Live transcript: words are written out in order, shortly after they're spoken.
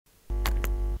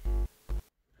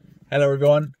Hello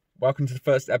everyone, welcome to the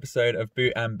first episode of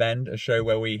Boot and Bend, a show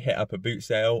where we hit up a boot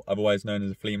sale, otherwise known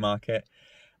as a flea market,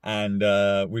 and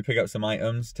we pick up some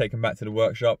items, take them back to the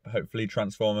workshop, hopefully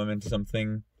transform them into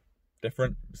something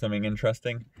different, something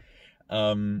interesting.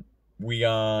 We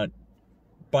are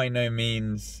by no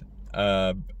means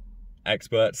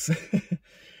experts.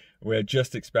 We're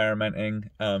just experimenting,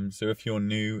 so if you're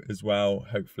new as well,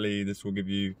 hopefully this will give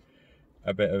you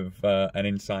a bit of an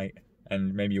insight,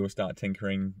 and maybe you'll start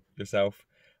tinkering yourself.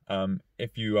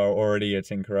 If you are already a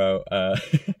tinkerer,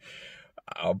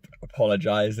 I'll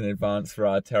apologize in advance for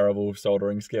our terrible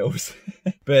soldering skills.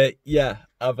 But yeah,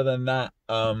 other than that,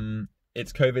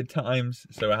 it's COVID times,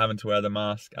 so we're having to wear the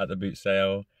mask at the boot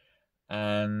sale.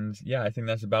 And yeah, I think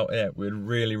that's about it. We'd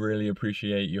really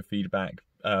appreciate your feedback.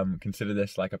 Consider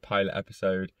this like a pilot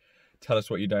episode. Tell us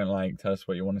what you don't like, tell us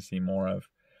what you want to see more of,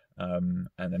 and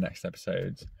the next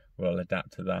episodes will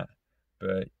adapt to that.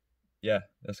 But yeah,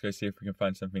 let's go see if we can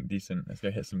find something decent. Let's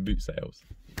go hit some boot sales.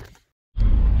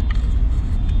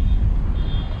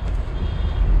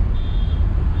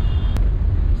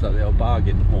 Is that the old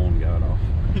bargain horn going off?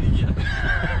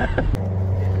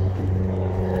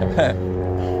 Yeah.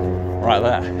 Right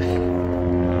there.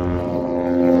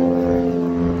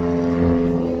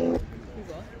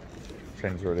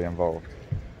 Train's really involved.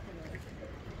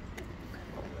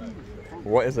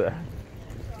 What is it?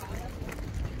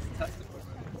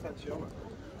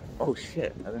 Oh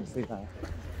shit, I didn't see that.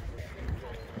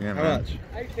 Yeah, How much?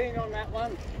 18 on that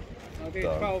one. I'll do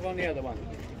 12 on the other one.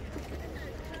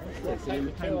 I'll do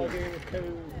 2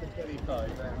 for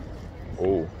 25.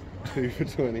 Oh. 2 for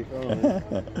 25.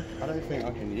 I don't think I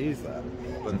can use that,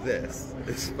 but this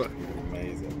is fucking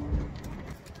amazing.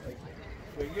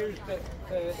 We used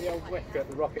the old Wesker at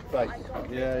the rocket face.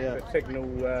 Yeah.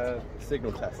 For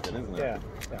signal testing, isn't it? Yeah.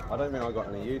 I don't think I got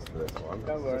any use for this one.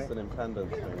 Don't worry. It's just an impedance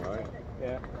thing, right?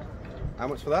 Yeah. How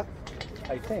much for that?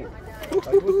 18. I would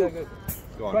go good.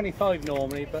 Go on. 25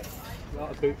 normally, but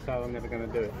not a boot sale, I'm never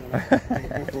going to do it.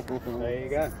 There you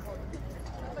go.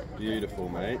 Beautiful,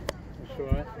 mate. That's all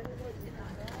right.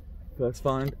 First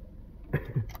find.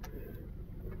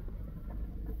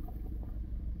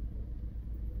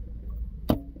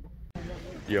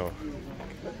 Yo.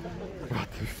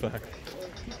 What the fuck?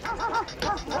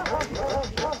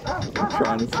 I'm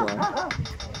trying to slide.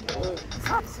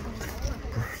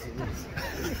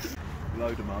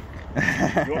 Load them up.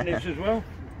 You want this as well?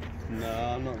 No,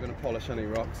 I'm not going to polish any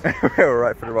rocks. We're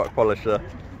right for the rock polisher.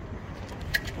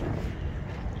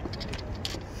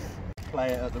 Play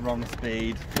it at the wrong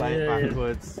speed, play it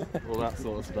backwards, all that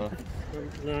sort of stuff.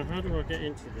 Now, how do I get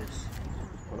into this?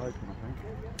 Well, open, I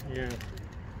think. Yeah,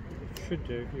 should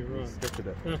do, you're right. Stick with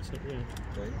it. That's it, yeah.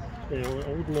 Okay. Yeah, well, I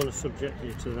wouldn't want to subject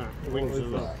you to that. Wings of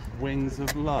love. Wings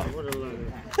of love. What a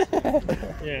load.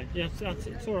 Yeah, yes, that's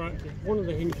it. It's alright. One of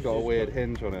the hinges It's got a is weird got-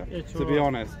 hinge on it. It's To be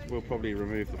alright. honest, we'll probably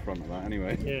remove the front of that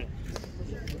anyway. Yeah.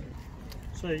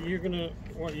 So you're gonna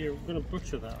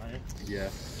butcher that, are you? Yeah,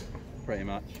 pretty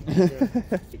much. Yeah.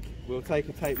 We'll take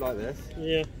a tape like this,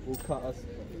 Yeah, we'll cut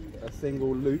a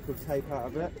single loop of tape out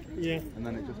of it, yeah. and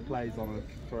then it just plays on us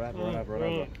forever Oh, and ever and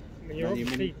right. ever. You're Then you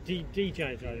obviously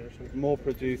DJs, are you, or something? More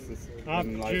producers.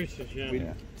 and, Producers, yeah. We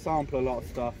sample a lot of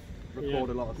stuff, record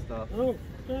a lot of stuff, Oh,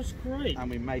 that's great. and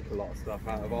we make a lot of stuff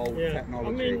out of old Yeah, technology.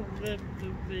 I mean,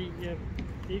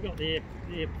 you got the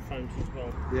earphones as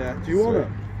well. Yeah, do you want it?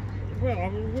 Well, I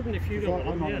wouldn't if you don't I'm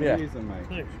want not them, going yeah. to use them, mate.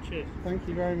 Thanks, cheers. Thank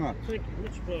you very much. Thank you,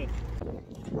 much obliged.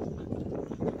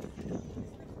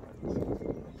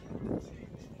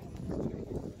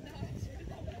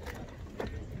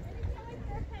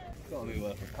 Got to be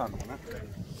worth a punt on that.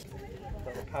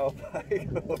 Got a power bag.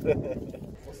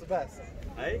 What's the best?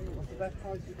 Hey? What's the best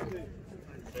price you can do?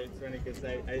 Say 20 because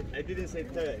I didn't say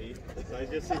 30, so I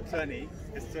just said 20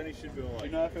 because 20 should be Do you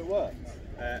alright. know if it works?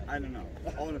 I don't know,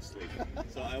 honestly.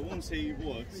 So I won't say it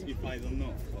works if I don't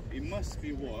know. But it must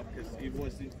be work because it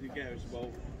was in the garage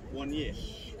about 1 year.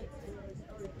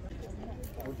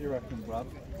 What do you reckon, bruv?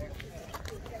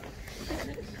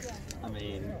 I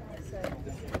mean,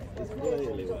 it's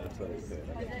really worth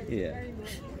it. Yeah.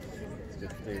 It's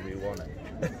just do we want it.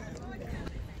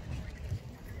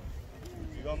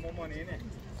 You got more money in it?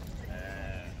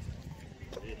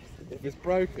 If it's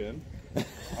broken,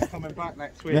 I'm coming back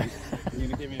next week. You're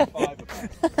going to give me a £5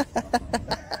 back.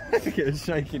 I think it was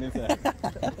shaking his head.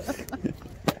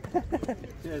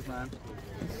 Cheers, man.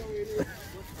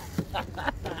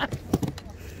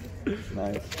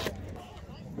 Nice.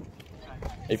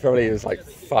 He probably was like,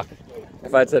 fuck.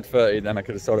 If I had said 30, then I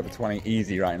could have sold it for 20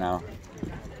 easy right now.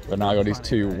 But now I got these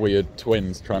two weird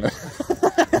twins trying to...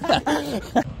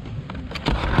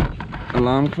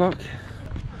 Alarm clock.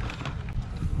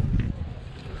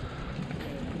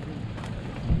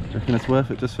 you reckon it's worth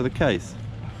it just for the case?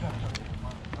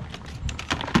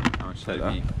 How much Take do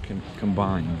that. we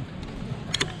combine?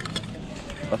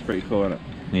 That's pretty cool, isn't it?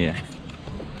 Yeah.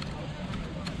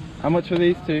 How much are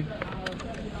these two?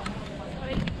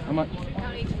 How much?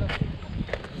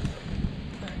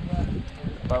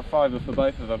 About £5 for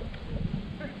both of them.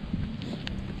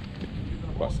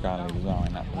 Quite scholarly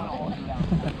design that one.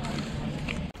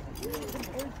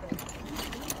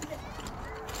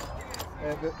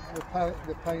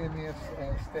 The Pioneer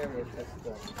stereo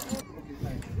tester.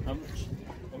 How much?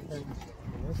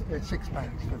 It's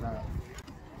 £6 for that.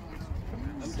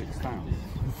 £6.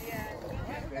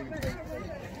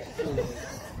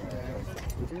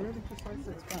 Would you really just say £6?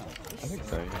 I think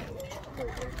so, yeah.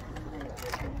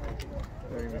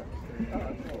 Very much.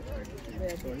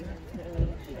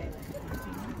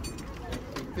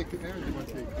 Take it now, you want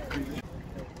to take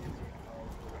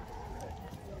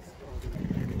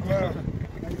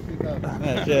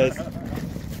Yeah, cheers.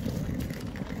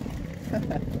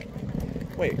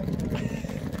 Wait.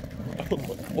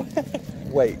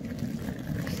 Wait.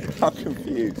 I'm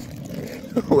confused.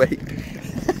 Wait.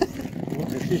 What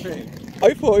did you think?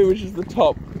 I thought it was just the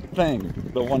top thing,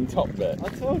 the one top bit. I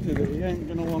told you that he ain't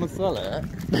going to want to sell it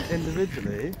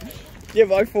individually. Yeah,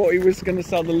 but I thought he was going to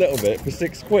sell the little bit for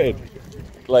 £6.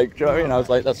 Like, do you know what I mean? I was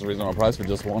like, that's a reasonable price for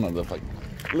just one of them. Like,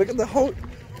 look at the whole.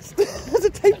 There's a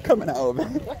tape coming out of it.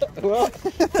 What?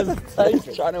 There's a tape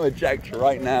trying to eject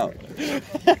right now. Do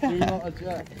not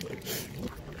eject.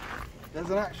 There's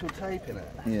an actual tape in it.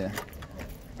 Yeah.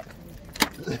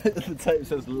 The tape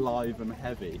says live and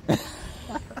heavy.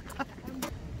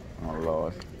 Oh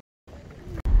Lord.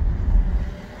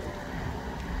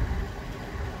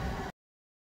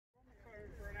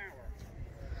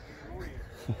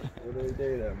 What do we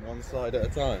do then? One side at a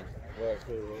time? Work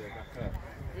all the way back up.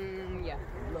 Yeah.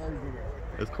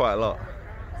 There's quite a lot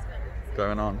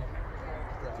going on.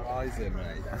 Get your eyes in,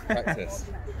 mate.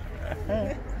 Practice.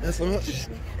 There's so much.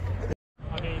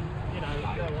 I mean, you know,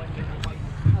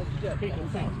 people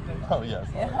think. Oh yes.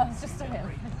 Yeah, I was just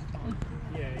saying.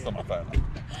 It's on my phone.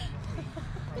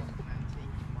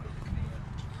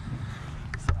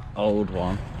 Old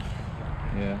one.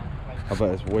 Yeah. I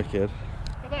bet it's wicked.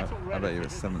 I bet you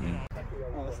it's 17.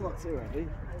 Oh, it's not too heavy.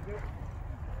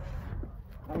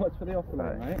 How much for the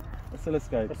oscillator, mate?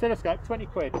 Oscilloscope. Oscilloscope, 20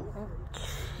 quid.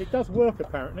 It does work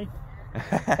apparently.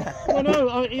 Well,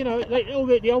 no, you know, all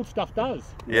the old stuff does.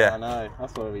 Yeah. I know.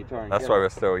 That's why we try and That's get why it. we're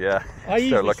still, yeah. I still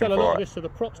usually looking sell a lot for of it. this to the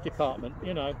props department,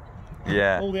 you know.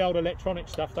 Yeah. All the old electronic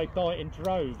stuff, they buy it in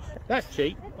droves. That's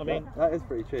cheap. I mean, that is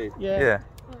pretty cheap. yeah. Yeah.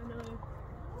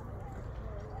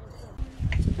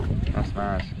 That's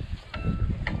nice.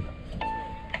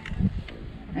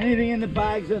 Anything in the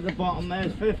bags at the bottom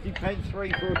there's 50p,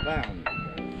 3 for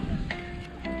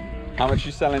 £1. How much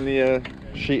you selling the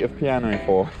sheet of piano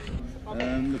for?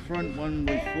 The front one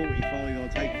was 45, I'll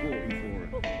take 40 for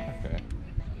it. Okay.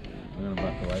 I'm going to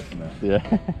back away from that. Yeah.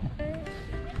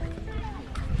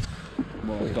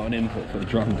 Well, we've got an input for the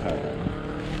drum pad.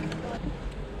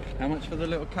 How much for the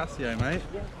little Casio, mate?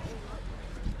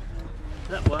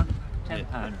 That one, £10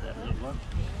 that little one.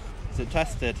 Is it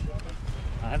tested?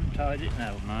 I haven't tried it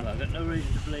now. No. I've got no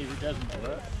reason to believe it doesn't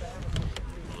work.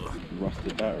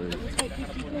 Rusted batteries.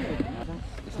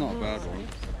 It's not a bad one.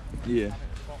 Yeah.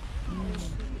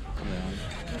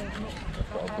 It's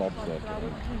got a bob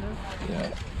circuit.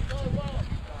 Yeah.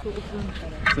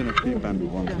 Seen a few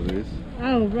banded ones of these.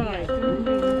 Oh, right.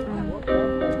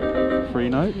 3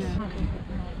 notes.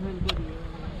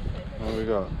 What have we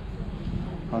got?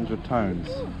 100 tones.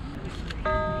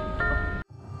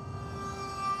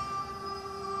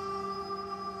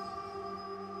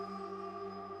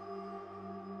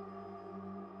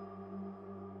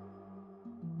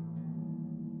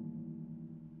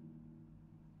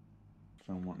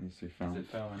 Film what needs to be filmed. Is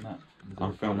it filming that?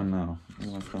 I'm filming now.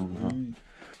 I'm filming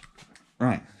now.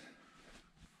 Right.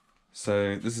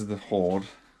 So this is the hoard,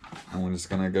 and we're just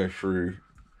gonna go through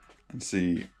and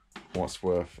see what's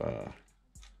worth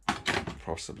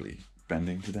possibly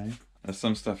bending today. There's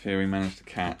some stuff here we managed to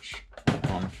catch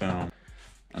on film,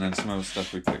 and then some other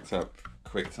stuff we picked up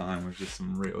quick time with just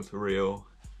some reel to reel.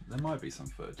 There might be some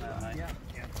footage of that. Yeah.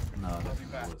 No, I don't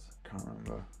think there was. Can't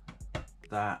remember.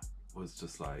 That was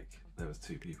just like, there was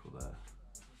 2 people there.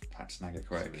 Had to snag it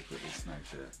So quick. we quickly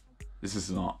snagged it. This is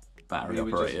not battery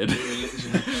We were operated.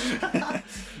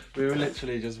 we were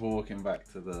literally just walking back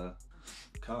to the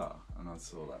car and I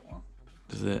saw that one.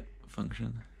 Does it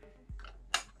function?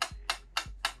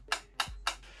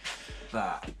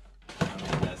 That, I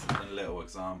mean, there's a little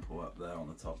example up there on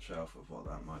the top shelf of what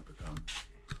that might become.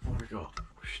 What have we got?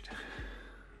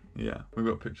 Yeah, we've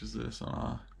got pictures of this on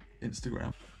our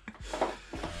Instagram.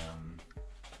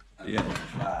 Yeah.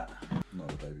 That, not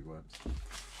the baby webs.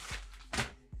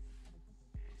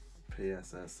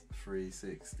 PSS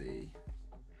 360.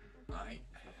 Right.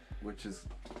 Which is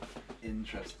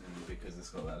interesting because it's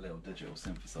got that little digital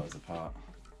synthesizer part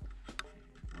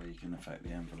where you can affect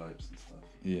the envelopes and stuff.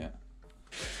 Yeah.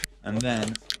 And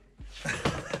then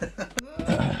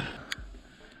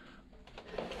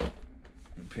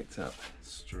we picked up,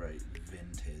 Straight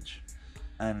vintage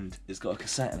and it's got a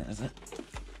cassette in it, is it?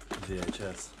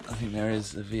 VHS. I think there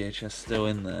is a VHS still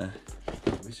in there.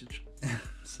 We should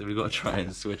So we've got to try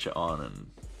and switch it on and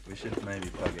we should maybe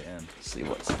plug it in. see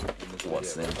what's in. Plug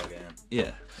it in.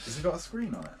 Yeah. Has it got a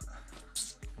screen on it?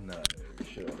 No,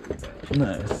 surely.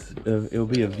 No, it'll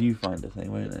be a viewfinder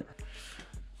thing, won't it?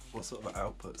 What sort of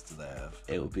outputs do they have?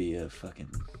 It'll be a fucking.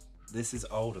 This is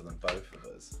older than both of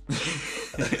us.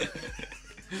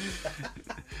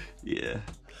 Yeah,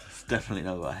 it's definitely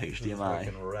not got It's a HDMI.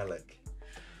 fucking relic.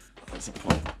 That's a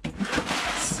point.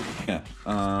 So, yeah.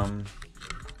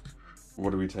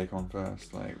 What do we take on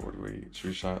first? Like, should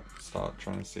we start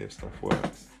trying to see if stuff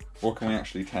works? What can we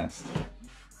actually test?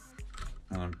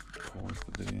 And pause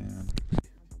the video.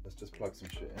 Let's just plug some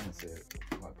shit in and see it,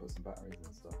 like put some batteries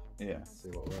and stuff. Yeah. See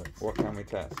what works. What can we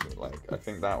test? Like, I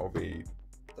think that will be.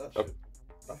 That should,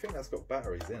 I think that's got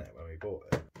batteries in it when we bought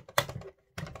it.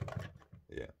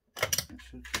 Yeah. It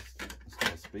should just. It's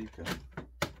got a speaker.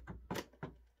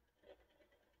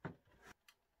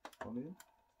 Volume.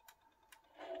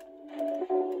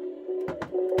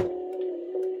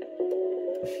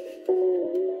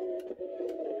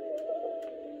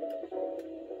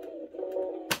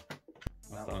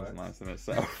 That sounds nice in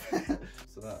itself.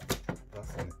 So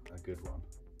that's a good one.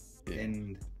 Yeah.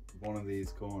 In one of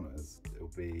these corners,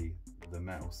 it'll be the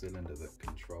metal cylinder that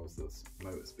controls the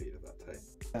motor speed of that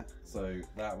tape. So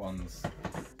that one's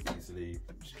easily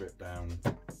stripped down.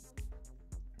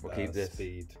 We'll keep this.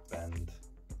 Speed, bend,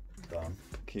 done.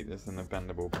 Keep this in a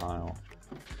bendable pile.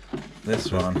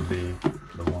 This one would be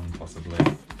the one possibly.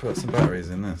 Put some batteries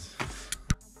in this.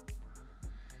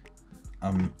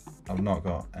 I've not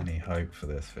got any hope for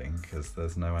this thing because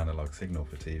there's no analog signal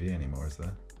for TV anymore, is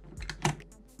there?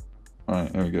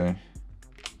 Alright, there we go.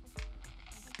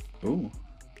 Ooh.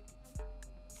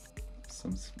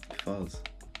 Some fuzz.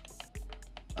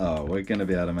 Oh, we're going to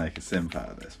be able to make a synth out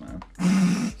of this, man.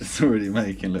 It's already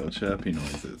making little chirpy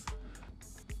noises.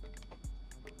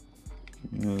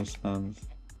 Yeah, this sounds.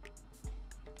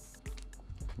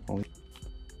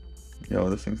 Yo,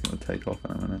 this thing's gonna take off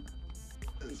in a minute.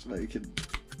 It's making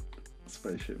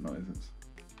spaceship noises.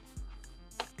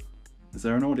 Is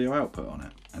there an audio output on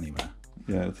it anywhere?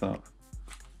 Yeah, it's up.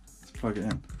 Let's plug it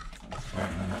in.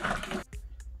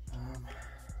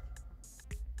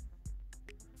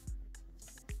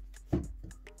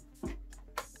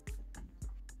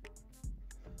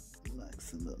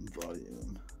 Maximum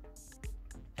volume.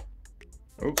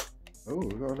 Oh, Oh,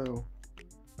 we got a little.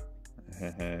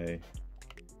 hey.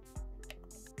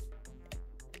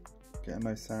 Getting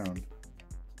no sound.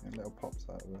 Getting little pops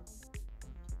out of it.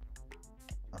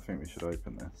 I think we should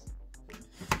open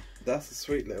this. That's a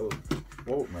sweet little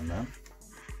Walkman, man.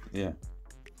 Yeah.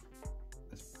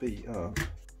 It's beat up.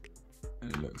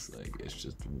 And it looks like it's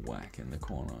just whack in the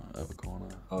corner of a corner.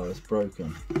 Oh, it's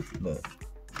broken. Look,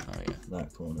 Oh yeah.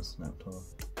 that corner snapped off.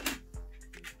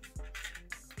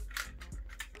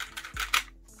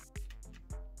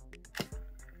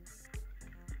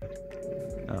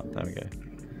 Oh, there we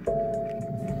go.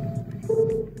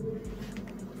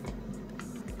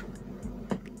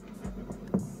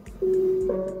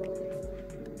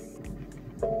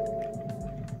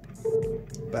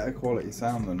 Better quality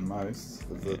sound than most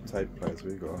of the tape players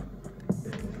we got.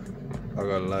 I've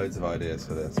got loads of ideas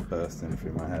for this bursting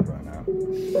through my head right now. I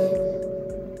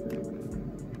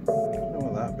don't know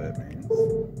what that bit means.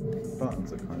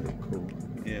 Buttons are kind of cool.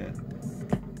 Yeah.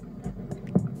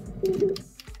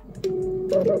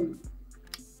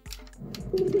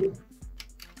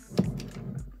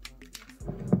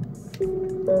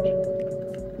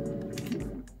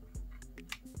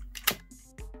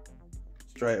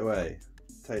 Straight away,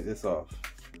 take this off,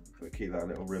 but keep that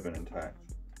little ribbon intact.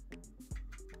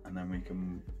 And then we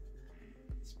can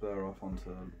spur off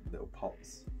onto little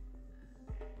pots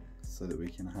so that we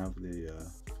can have the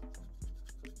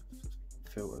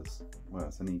filters. Well,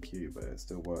 it's an EQ, but it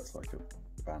still works like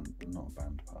a band, not a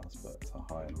band pass, but it's a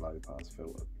high and low pass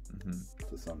filter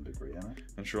to some degree, isn't it?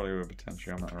 And surely with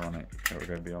potential on that ironic, it will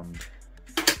go beyond.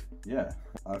 Yeah,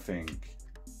 I think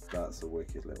that's a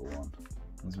wicked little one.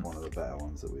 It's one of the better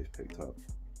ones that we've picked up.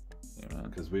 Yeah, man.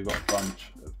 Because we've got a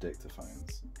bunch of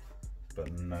dictaphones,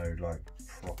 but no like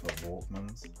proper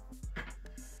Walkmans.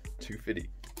 250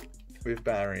 with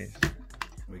batteries.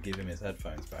 We give him his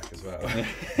headphones back as well.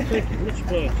 Which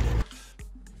first?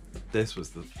 This was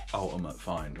the ultimate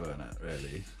find, wasn't it,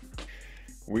 really?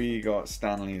 We got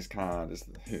Stanley's card,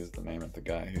 who's the name of the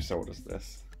guy who sold us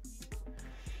this.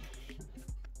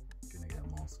 Gonna get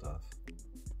more stuff.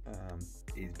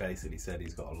 He's basically said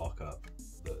he's got a lockup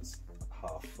that's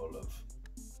half full of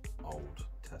old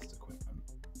test equipment.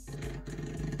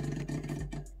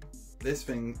 This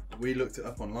thing, we looked it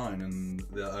up online and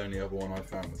the only other one I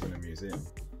found was in a museum.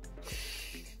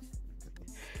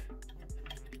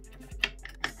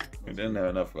 We didn't know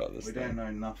enough about this. We don't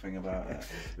know nothing about it,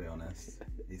 to be honest.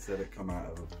 He said it come out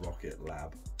of a rocket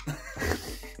lab.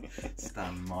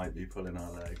 Stan might be pulling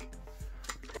our leg.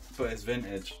 But it's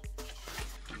vintage.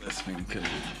 This thing can...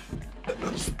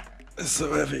 It's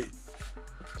so heavy.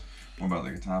 What about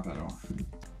the guitar pedal?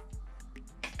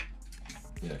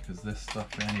 Yeah, because this stuff,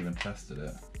 we ain't even tested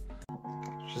it.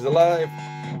 She's alive!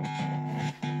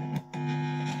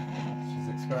 She's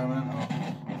experimental.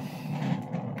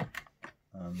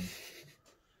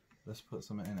 Let's put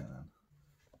something in it then.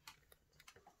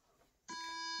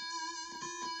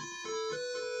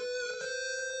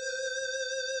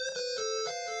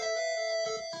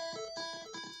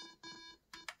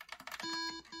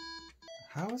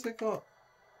 How has it got?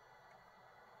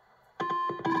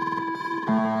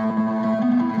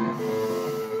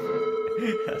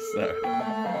 So,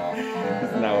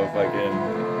 it's now a fucking...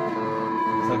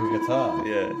 It's like a guitar.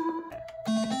 Yeah.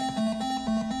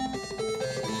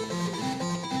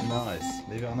 Nice.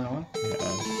 Leave it on that one? Yeah.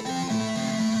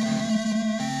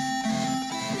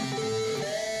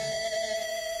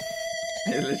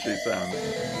 It literally sounds...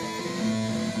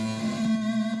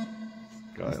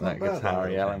 Got That's that not bad, guitar-y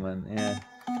though, element, yeah.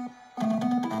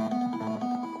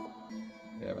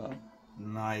 Yeah, man.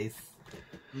 Nice.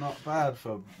 Not bad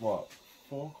for, what,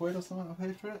 £4 or something I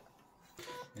paid for it?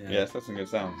 Yeah, it's got some good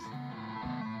sounds. I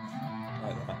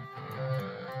like that.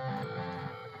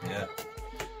 Yeah.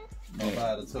 Not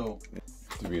bad at all.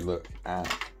 Do we look at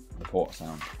the port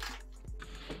sound?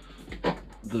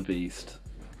 The beast.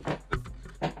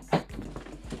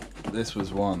 This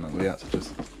was one that we had to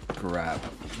just grab.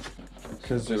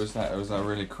 Because it was a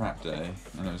really crap day,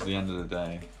 and it was the end of the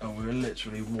day. And we were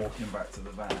literally walking back to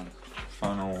the van.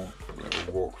 Final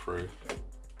little walkthrough.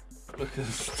 Look at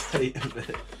the state of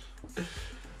it.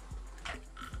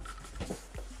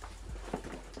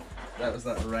 That was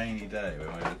that rainy day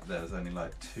when there was only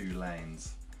like 2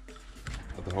 lanes.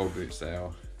 Of the whole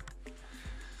Bootsale.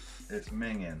 It's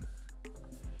minging.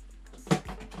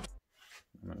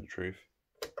 I'm the truth.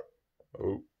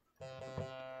 Oh.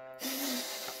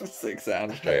 Sick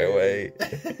sound straight away.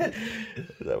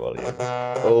 Is that volume?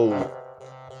 Oh.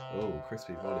 Oh,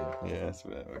 crispy volume. Yeah, it's a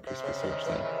bit of a crispy switch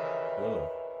there. Oh.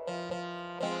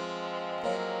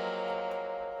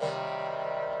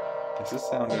 This is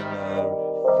sounding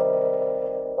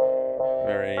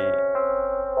very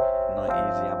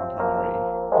 90s Yamaha-y.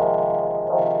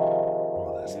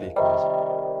 Oh, that speaker is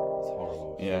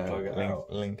horrible. Should Yeah, we plug it out?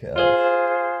 link it up.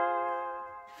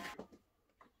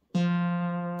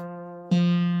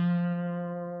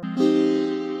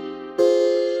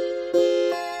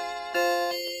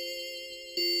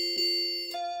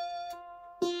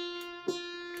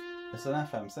 It's an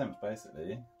FM synth,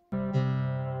 basically. I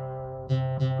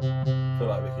feel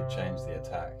like we could change the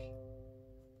attack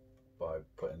by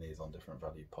putting these on different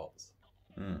value pots.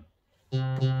 Mm.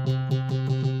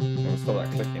 We'll stop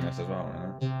that clickiness as well, you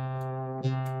know?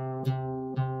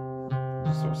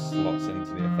 It sort of slots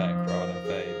into the effect rather than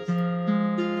fades.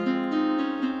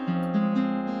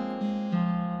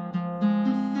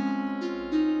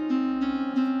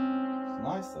 It's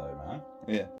nice though, man.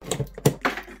 Yeah.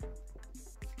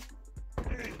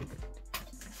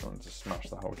 Trying to smash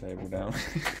the whole table down. Is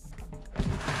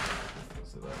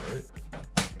it that right?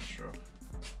 Sure.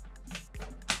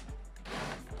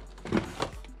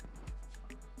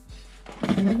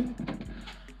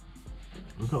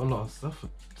 We've got a lot of stuff.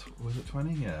 Was it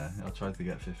 20? Yeah. I tried to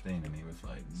get 15 and he was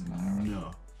like,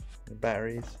 no. The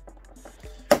batteries.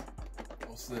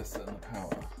 What's this then? The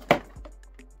power.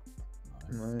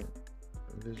 Nice. Right.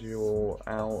 Visual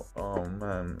out. Oh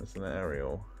man, it's an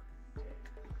aerial.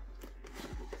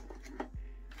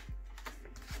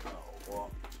 Oh, what?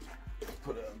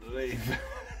 Put it underneath.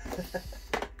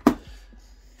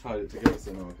 Tied it together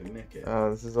so no one can nick it. Oh,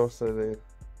 this is also the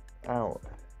out.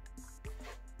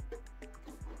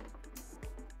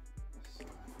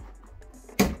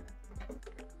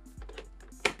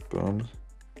 Boom.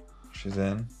 She's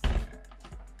in.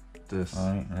 This.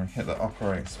 Right, and hit the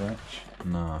operate switch.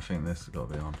 No, I think this has got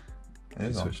to be on. It You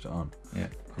is on. switched it on. Yeah.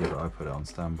 Yeah, but I put it on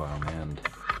standby on the end.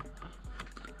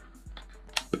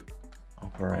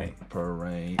 Operate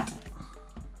Parade.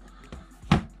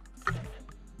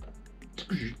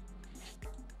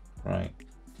 Right.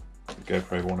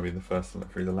 GoPro want to be the first to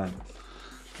look through the lens.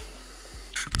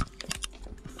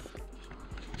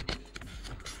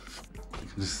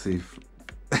 Just see.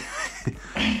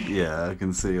 Yeah, I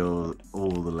can see all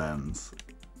the lens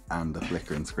and the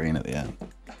flickering screen at the end.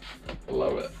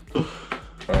 Love it.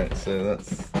 Right, so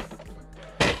that's.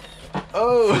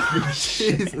 Oh,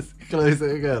 Jesus! Close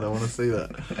it again. I want to see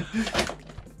that.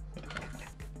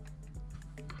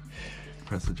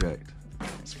 Press eject.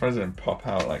 Surprised it didn't pop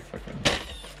out like fucking.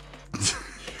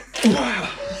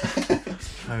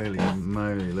 Holy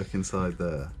moly! Look inside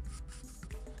there.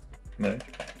 No.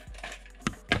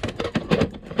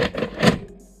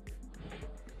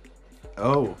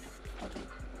 Oh,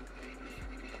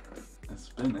 it's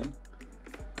spinning.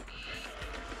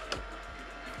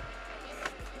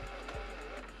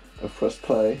 I've pressed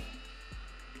play.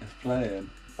 It's playing.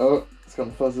 Oh, it's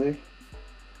gone fuzzy.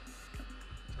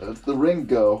 It's the ring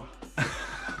go.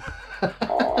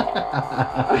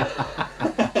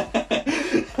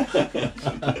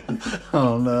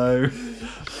 Oh no.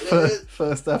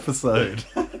 First episode.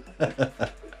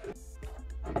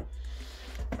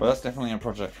 Well, that's definitely a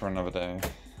project for another day.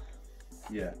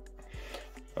 Yeah.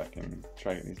 Fucking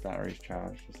try to get these batteries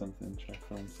charged or something, try to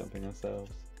film something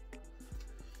ourselves.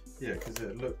 Yeah, because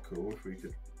it'd look cool if we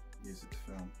could use it to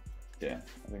film. Yeah,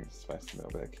 I think it's supposed to be a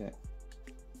little bit of kit.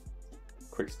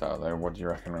 Quick start though, what do you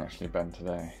reckon we actually bend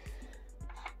today?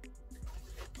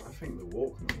 I think the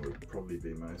Walkman would probably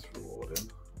be most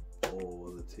rewarding, or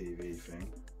the TV thing.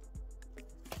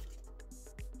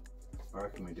 I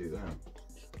reckon we do that.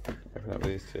 Open up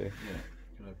these two. Yeah,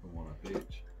 we can open one up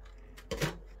each.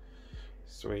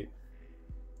 Sweet.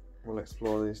 We'll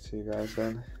explore these two guys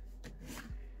then.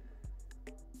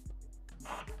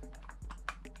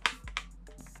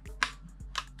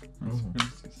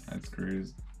 Side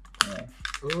screws. Yeah.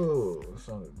 Oh, that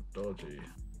sounded dodgy.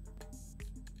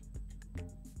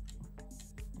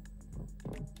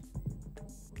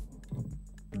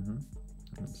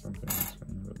 Something else,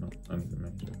 but not anything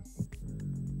major.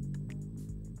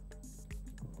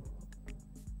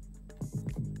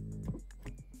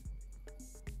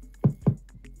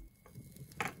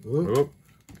 Oh,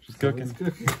 she's cooking.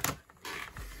 Cooking.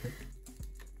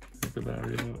 Look at that,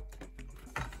 read it.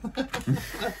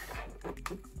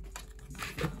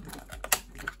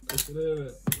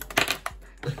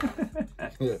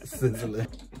 Yeah, sizzling.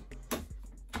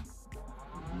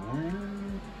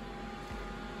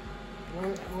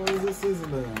 What is it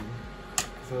sizzling?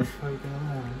 So it's poking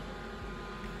around.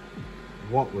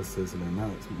 What was sizzling? Now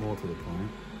it's more to the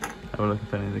point. Have a look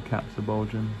if any of the caps are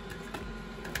bulging.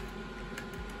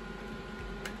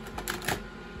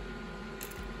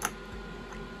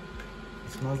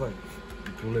 It smells like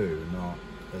glue, not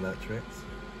electrics.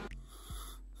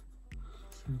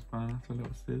 Seems fine after a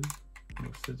little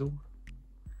sizzle.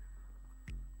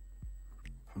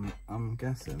 I'm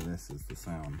guessing this is the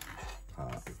sound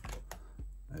part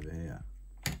over here.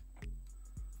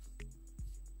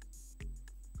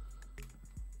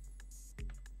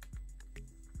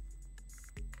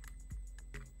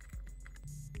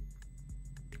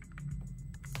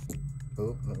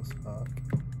 Oh, little spark.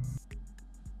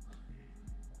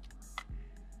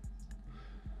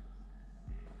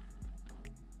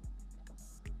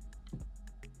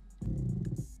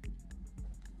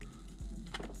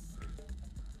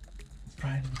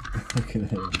 Look at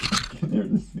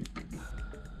it.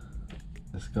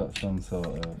 It's got some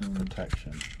sort of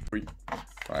protection.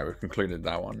 Right, we've concluded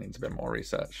that one needs a bit more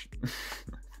research.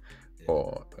 Yeah,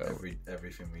 or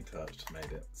everything we touched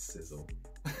made it sizzle.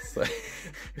 so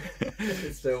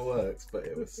It still works, but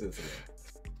it was sizzling.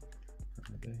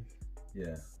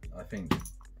 Yeah, I think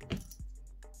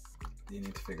you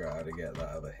need to figure out how to get that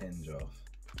other hinge off.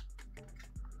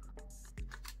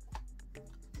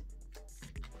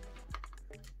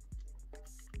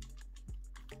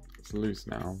 It's loose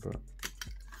now, but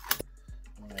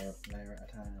Layer at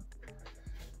a time.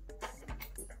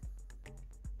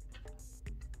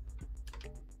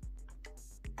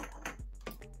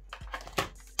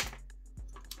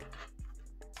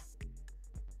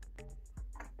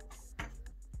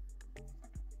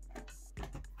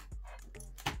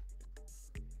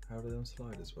 How do them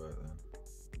sliders work then?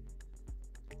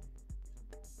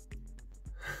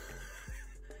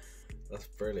 That's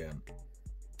brilliant.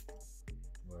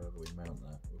 Wherever we mount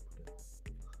that, we'll put it.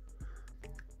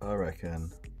 I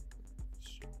reckon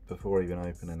before even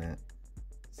opening it,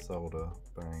 solder,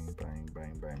 bang, bang,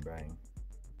 bang, bang, bang.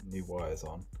 New wires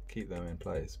on, keep them in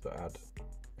place, but add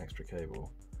extra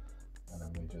cable, and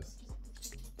then we just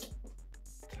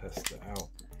test it out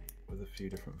with a few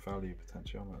different value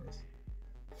potentiometers.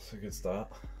 It's a good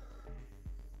start.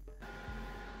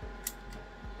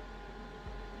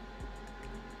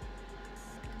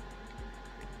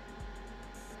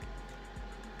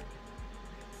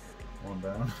 One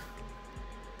down.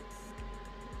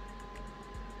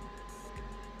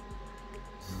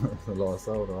 That's a lot of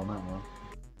solder on that one.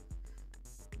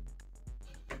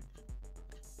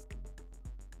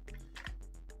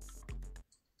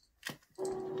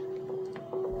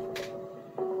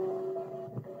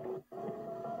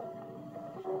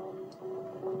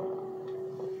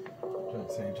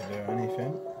 Don't seem to do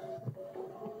anything.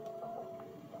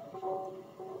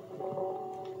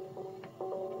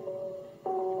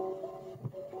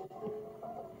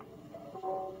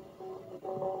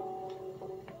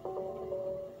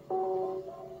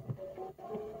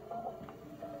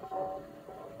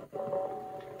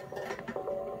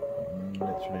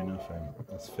 Literally nothing.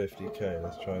 That's 50k.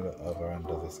 Let's try the other end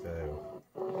of the scale.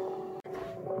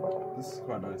 This is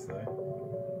quite nice though.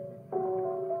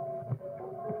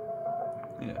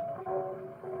 Yeah.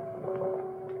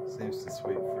 Seems to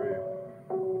sweep through.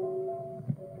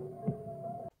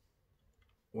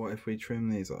 What if we trim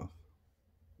these off?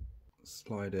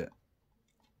 Slide it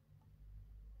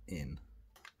in.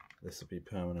 This will be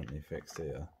permanently fixed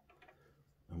here.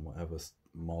 And whatever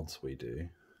mods we do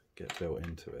get built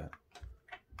into it.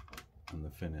 And the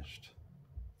finished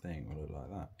thing will look like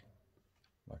that.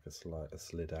 Like a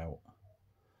slid out.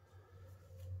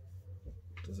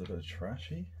 Does it look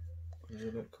trashy? Does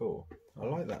it look cool? I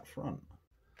like that front.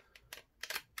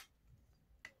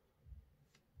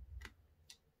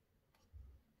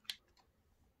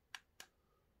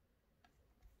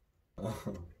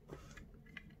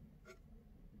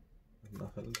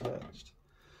 Nothing touched.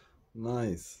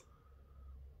 Nice.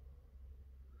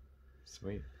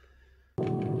 Sweet.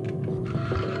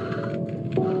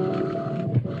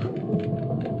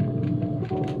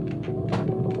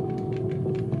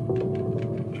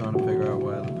 Trying to figure out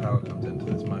where the power comes into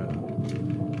this motor.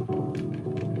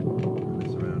 And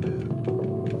it's around here.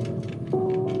 Right.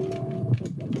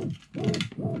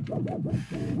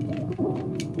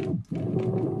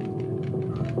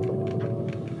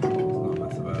 Let's not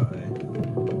mess about, eh?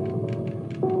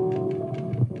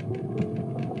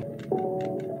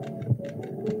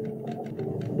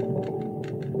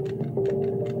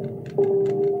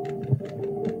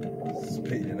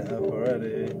 Speeding it up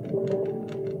already.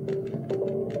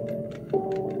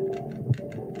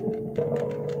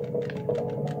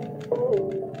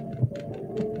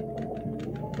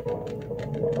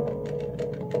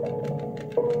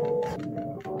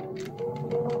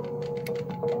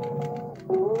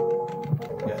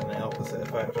 Getting the opposite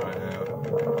effect right now.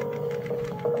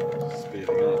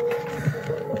 Speeding up.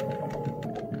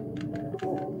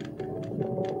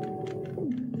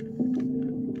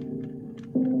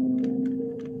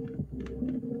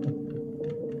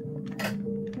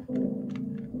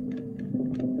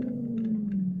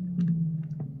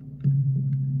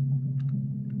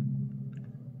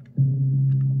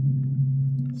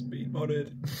 Speed modded.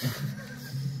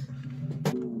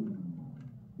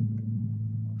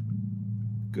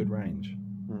 Good range.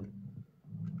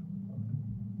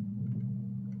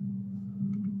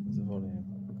 There's the volume.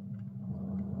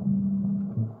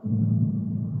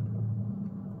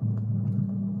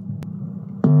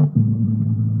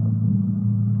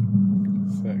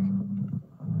 Sick.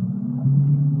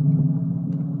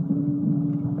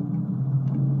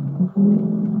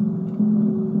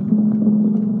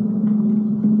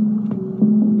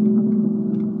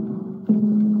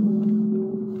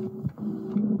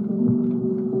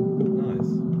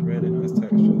 Nice, really nice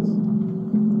textures.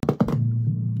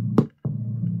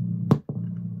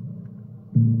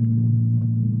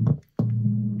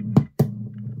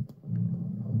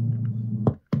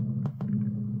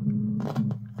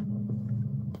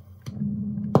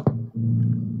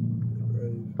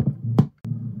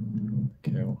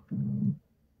 Kill.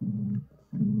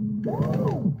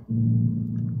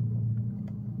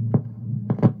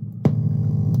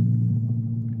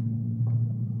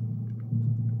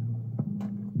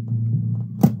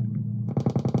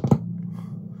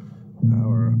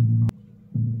 Power up.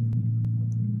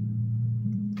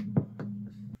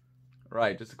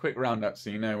 Right, just a quick roundup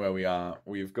so you know where we are.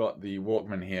 We've got the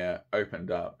Walkman here opened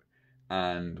up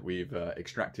and we've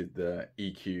extracted the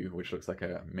EQ, which looks like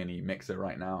a mini mixer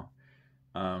right now.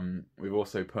 We've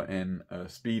also put in a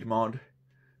speed mod,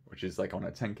 which is like on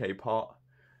a 10k pot.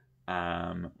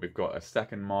 We've got a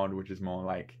second mod, which is more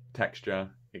like texture.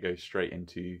 It goes straight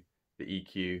into the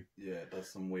EQ. Yeah, it does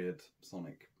some weird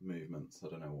sonic movements. I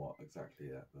don't know what exactly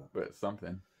yet, But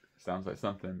something. Sounds like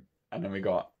something. And then we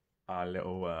got our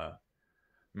little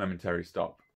momentary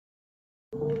stop.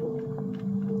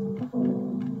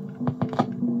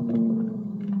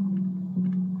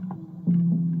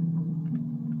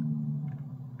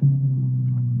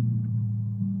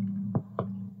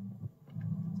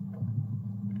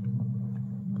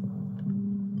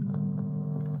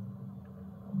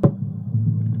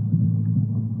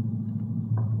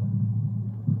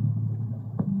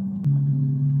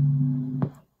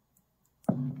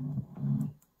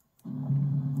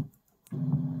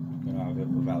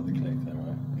 Without the click though,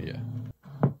 right? Yeah.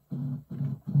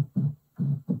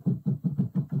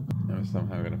 And we're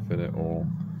somehow going to fit it all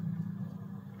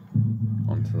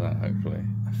onto that, hopefully.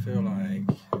 I feel like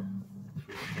if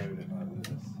we showed it like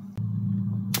this.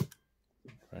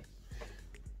 Right.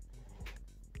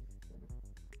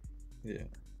 Yeah.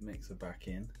 Mix it back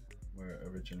in where it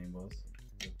originally was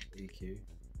with EQ.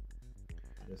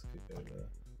 This could go there.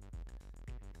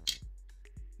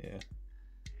 Yeah.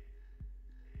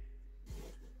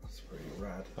 That's pretty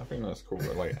rad. I think that's cool,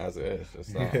 but like as it is,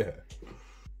 just that. Yeah.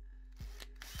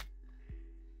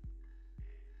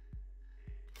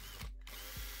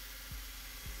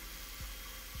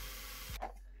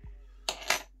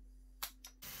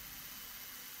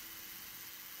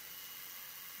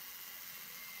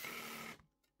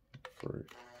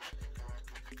 Fruit.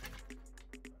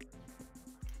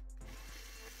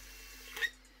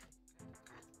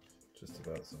 Just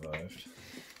about survived.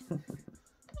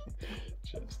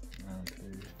 Just. Round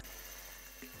two.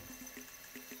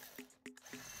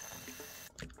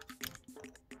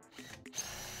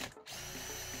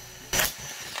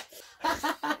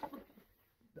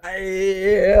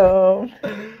 Damn!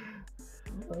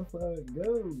 That's how it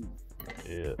goes.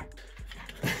 Yeah.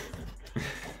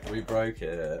 We broke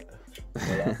it.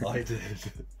 Well, I did.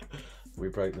 We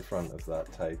broke the front of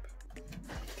that tape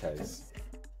case.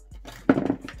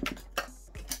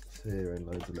 It's here in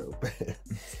loads of little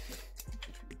bits.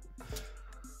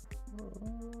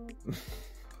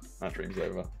 That dream's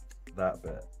over. That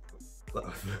bit. That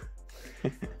was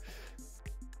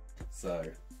so,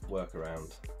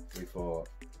 workaround. We bought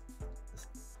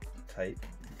tape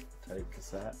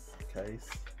cassette case,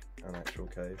 an actual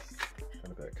case,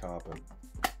 and a bit of carbon,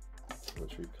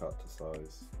 which we've cut to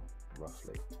size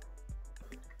roughly.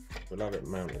 We'll have it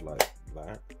mounted like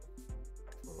that,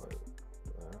 or like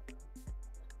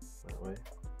that way,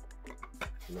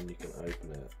 and then you can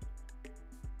open it,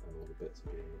 and all the bits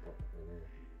will be in the bottom in here.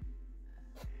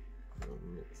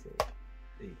 And mix it,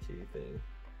 EQ thing.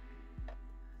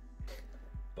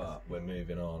 But we're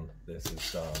moving on. This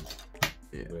is done.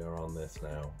 Yeah. We are on this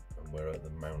now, and we're at the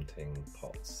mounting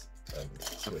pots and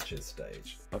switches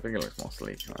stage. I think it looks more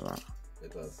sleek like that.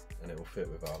 It does, and it will fit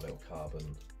with our little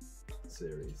carbon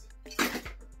series.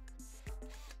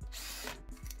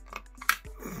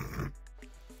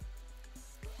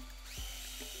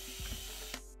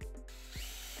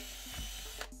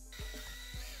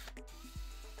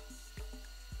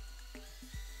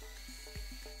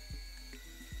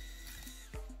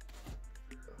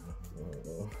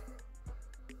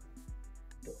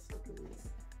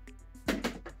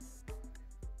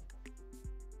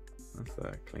 That's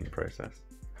a clean process.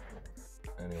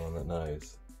 Anyone that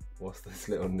knows, what's this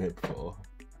little nib for?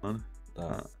 None?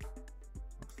 That.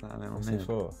 What's that little What's nib? it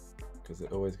for? Because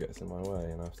it always gets in my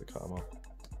way and I have to cut them off.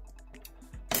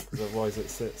 Because otherwise it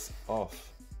sits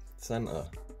off centre.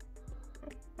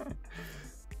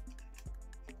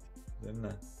 Isn't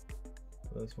there?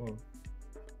 There's one.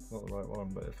 It's not the right one,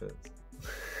 but it fits.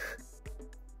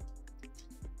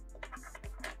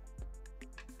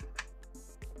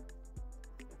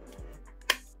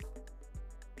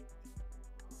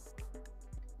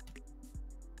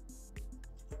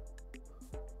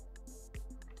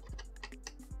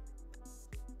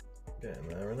 Getting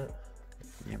there, innit?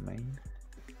 Yeah, man.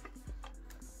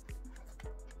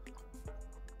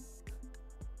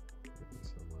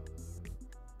 Somewhere there.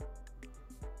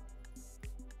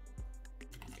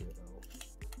 Get out.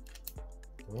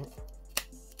 What?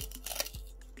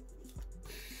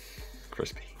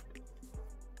 Crispy.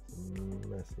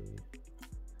 Messy,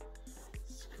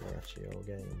 scratchy old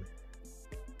game.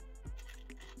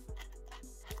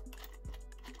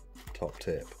 Top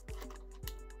tip: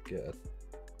 get a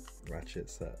ratchet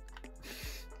set.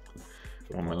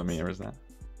 1mm is that?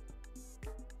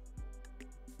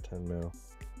 10mm.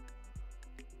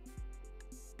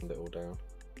 Little down.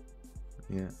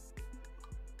 Yeah.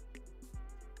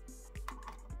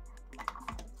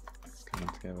 It's coming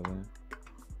together there.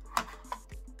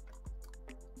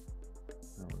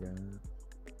 There we go.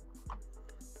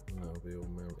 And that'll be all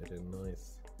mounted in nice.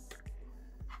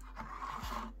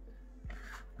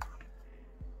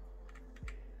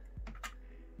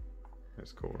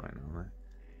 It's cool right now, mate.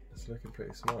 It's looking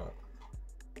pretty smart.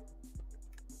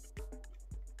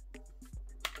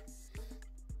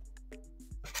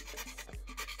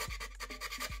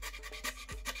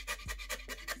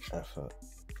 Effort.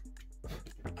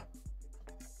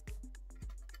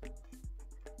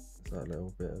 Is that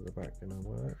little bit at the back gonna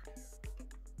work?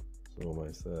 It's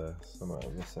almost there. Some out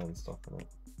of this end stopping it.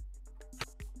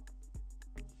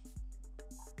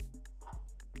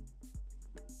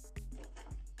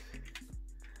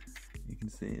 You can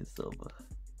see it's sort of a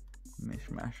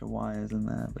mishmash of wires in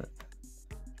there, but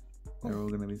they're all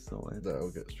going to be sorted. That all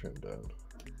gets trimmed down.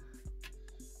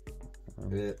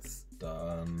 It's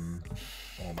done.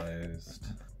 Almost.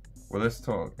 Well, let's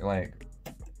talk, like,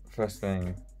 first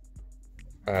thing,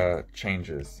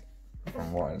 changes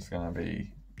from what it's going to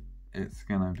be. It's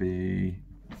going to be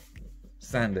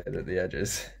sanded at the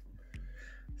edges,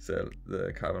 so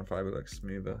the carbon fibre looks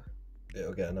smoother.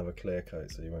 It'll get another clear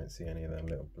coat so you won't see any of them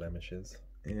little blemishes.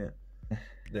 Yeah.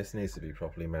 This needs to be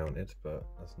properly mounted, but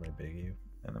that's no biggie.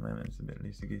 At the moment it's a bit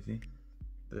loosey-goosey.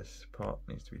 This part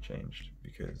needs to be changed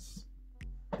because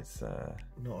it's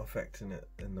not affecting it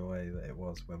in the way that it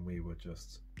was when we were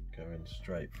just going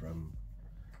straight from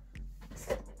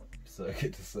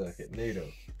circuit to circuit.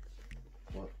 Noodle.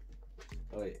 What?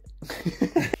 Wait.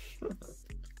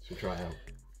 Should we try it out?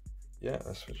 Yeah,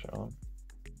 let's switch it on.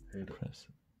 Press.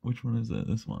 Which one is it?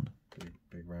 This one?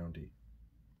 Big roundy.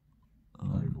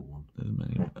 Oval one. There's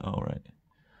many. Oh, right.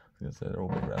 I was going to say they're all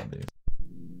big roundies.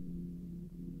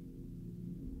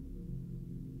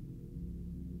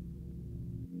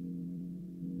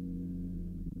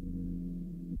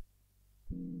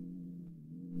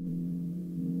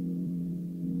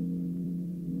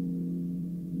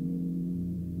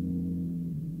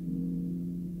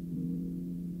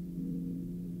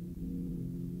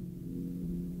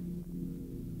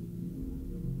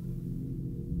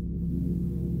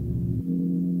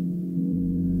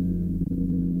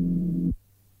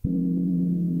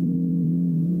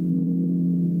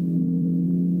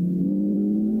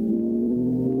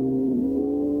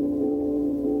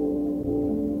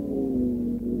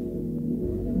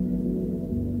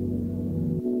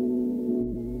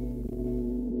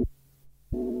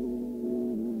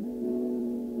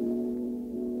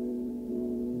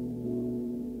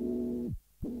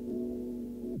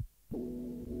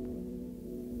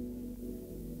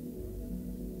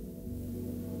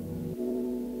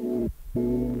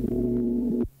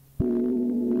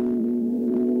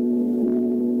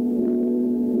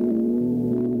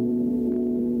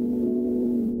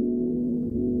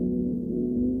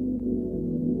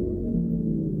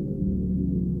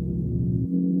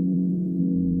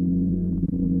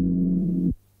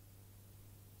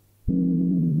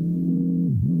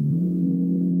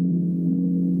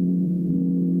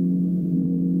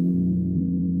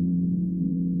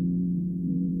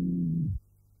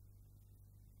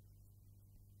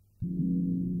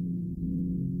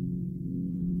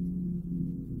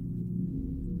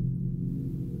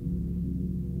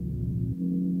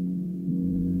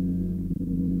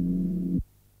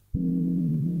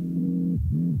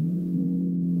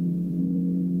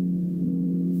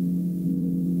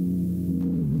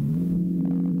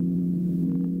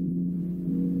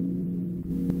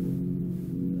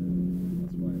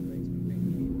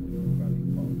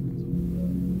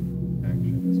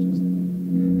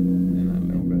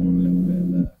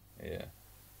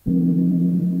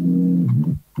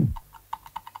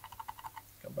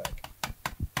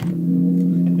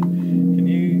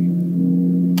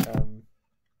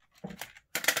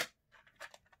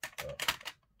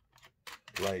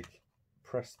 like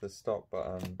press the stop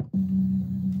button,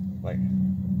 like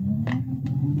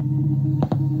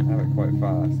have it quite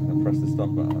fast, and then press the stop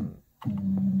button.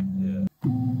 Yeah.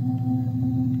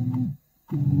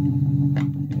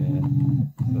 Yeah.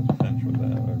 So there's potential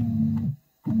there.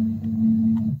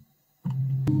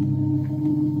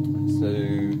 So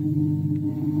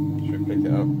should we pick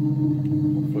it up,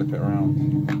 flip it around?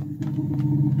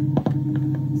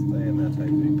 Stay in there,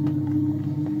 Toby.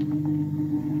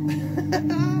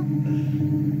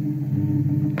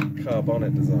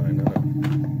 Carbonic design, isn't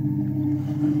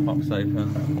it? Pops open.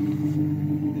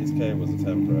 These cables are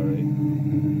temporary.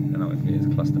 And obviously it's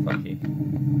clusterfucky.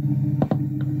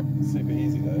 Super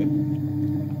easy though.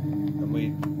 And we,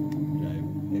 you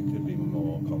know, it could be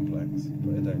more complex,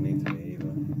 but it don't need to be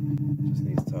either. Just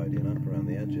needs tidying up around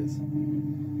the edges.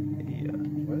 Yeah.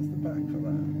 Where's the back for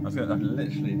that? I'm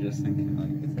literally just thinking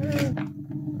like, is there?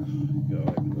 You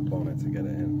gotta open the bonnet to get it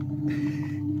in.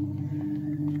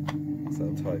 That's how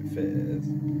tight fit it is.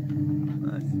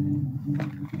 Nice.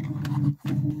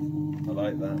 I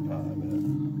like that part of it.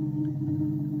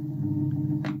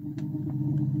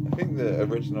 I think the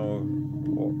original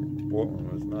one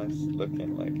was nice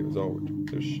looking. Like it was old.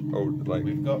 It was old. Like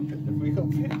we got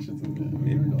pictures of it.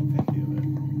 We haven't got a picky of it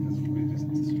because we just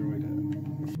destroyed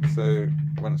it. so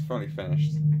when it's fully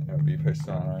finished, it'll be posted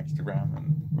on our Instagram,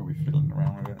 and we'll be fiddling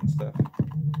around with it and stuff.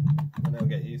 And it'll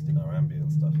get used in our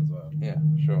ambient stuff as well. Yeah,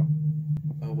 sure.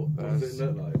 Oh, what does it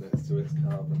look like next to its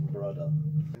carbon brother?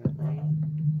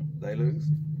 They look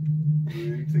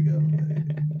glued together.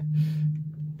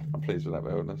 I'm pleased with that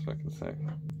build. That's what I can say.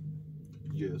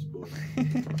 Yes, boy.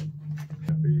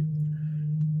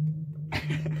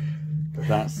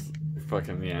 That's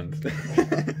fucking the end.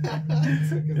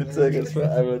 It took us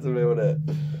forever to build it.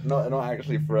 Not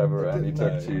actually forever. It only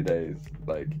took No. 2 days.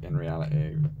 Like in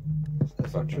reality,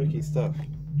 That's some tricky stuff.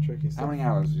 How many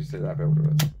hours did you say that build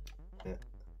was? Yeah.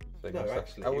 Big No, stuff.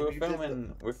 actually, Oh, we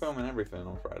did we're filming everything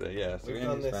on Friday. Yeah, so We've we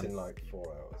done only this spent in like 4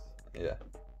 hours.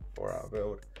 4-hour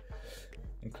build,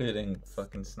 including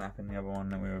fucking snapping the other one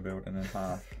that we were building in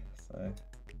half. So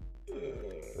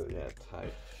yeah,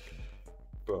 tight.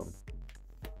 Boom.